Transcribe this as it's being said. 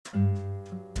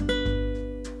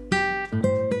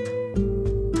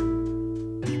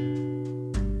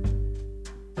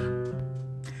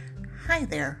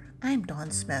there, I'm Dawn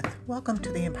Smith. Welcome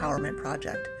to the Empowerment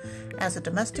Project. As a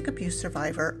domestic abuse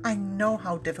survivor, I know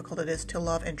how difficult it is to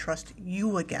love and trust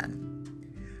you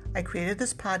again. I created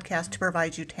this podcast to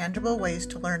provide you tangible ways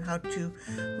to learn how to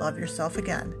love yourself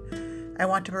again. I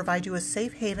want to provide you a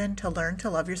safe haven to learn to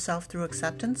love yourself through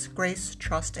acceptance, grace,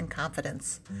 trust, and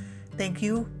confidence. Thank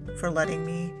you for letting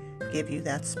me give you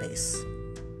that space.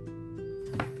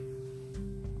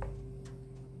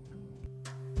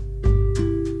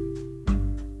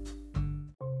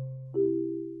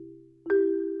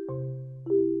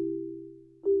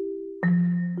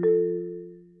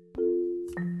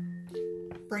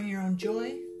 Bring your own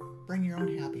joy, bring your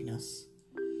own happiness.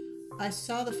 I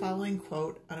saw the following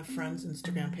quote on a friend's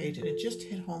Instagram page and it just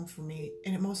hit home for me,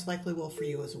 and it most likely will for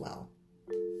you as well.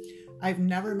 I've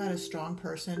never met a strong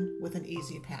person with an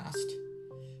easy past.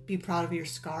 Be proud of your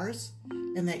scars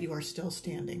and that you are still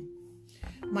standing.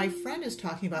 My friend is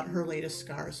talking about her latest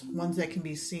scars, ones that can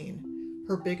be seen.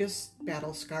 Her biggest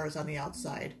battle scars on the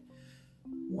outside,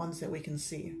 ones that we can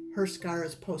see. Her scar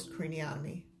is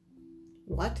post-craniotomy.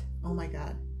 What? Oh my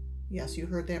God. Yes, you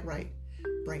heard that right.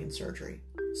 Brain surgery.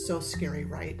 So scary,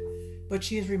 right? But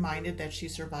she is reminded that she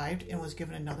survived and was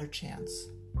given another chance.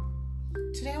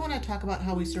 Today I want to talk about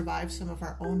how we survive some of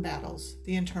our own battles,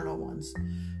 the internal ones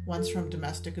from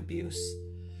domestic abuse,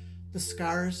 the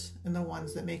scars and the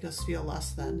ones that make us feel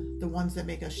less than, the ones that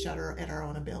make us shudder at our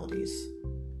own abilities.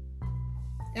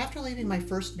 After leaving my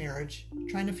first marriage,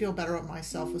 trying to feel better about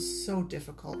myself was so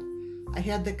difficult. I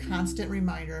had the constant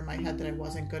reminder in my head that I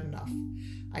wasn't good enough.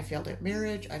 I failed at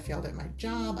marriage, I failed at my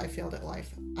job, I failed at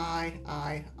life.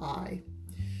 I.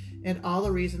 And all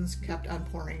the reasons kept on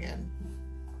pouring in.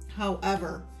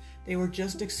 However, they were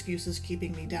just excuses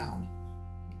keeping me down.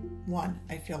 1,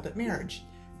 I failed at marriage.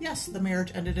 Yes, the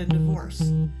marriage ended in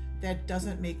divorce. That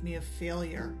doesn't make me a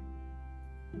failure.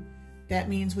 That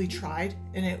means we tried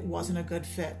and it wasn't a good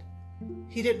fit.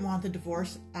 He didn't want the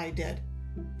divorce, I did.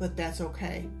 But that's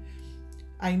okay.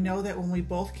 I know that when we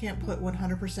both can't put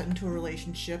 100% into a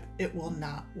relationship, it will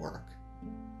not work.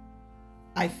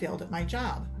 I failed at my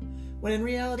job, when in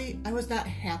reality, I was not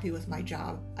happy with my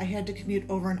job. I had to commute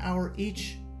over an hour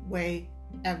each way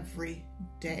every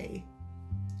day.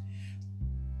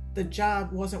 The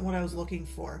job wasn't what I was looking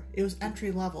for. It was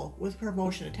entry level with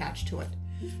promotion attached to it.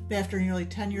 But after nearly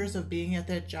 10 years of being at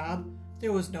that job,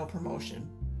 there was no promotion.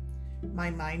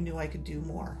 My mind knew I could do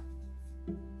more.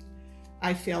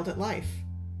 I failed at life.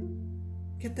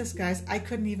 Get this, guys, I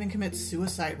couldn't even commit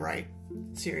suicide right.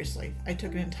 Seriously, I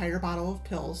took an entire bottle of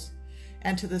pills,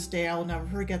 and to this day I will never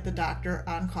forget the doctor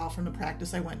on call from the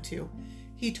practice I went to.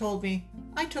 He told me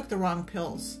I took the wrong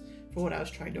pills for what I was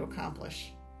trying to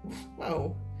accomplish.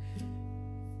 Whoa.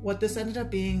 What this ended up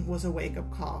being was a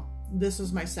wake-up call. This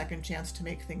was my second chance to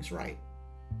make things right.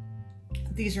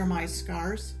 These are my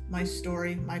scars, my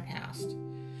story, my past.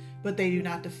 But they do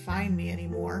not define me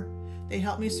anymore. They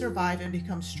help me survive and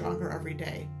become stronger every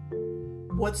day.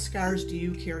 What scars do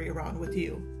you carry around with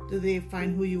you? Do they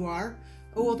define who you are?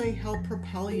 Or will they help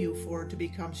propel you forward to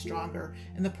become stronger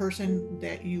and the person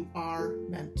that you are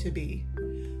meant to be?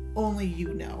 Only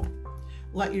you know.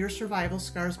 Let your survival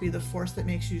scars be the force that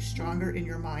makes you stronger in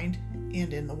your mind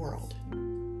and in the world.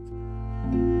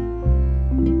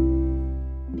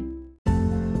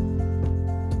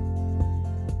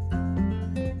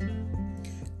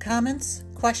 Comments,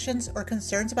 questions, or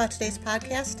concerns about today's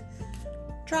podcast?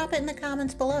 Drop it in the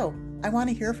comments below. I want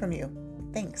to hear from you.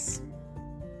 Thanks.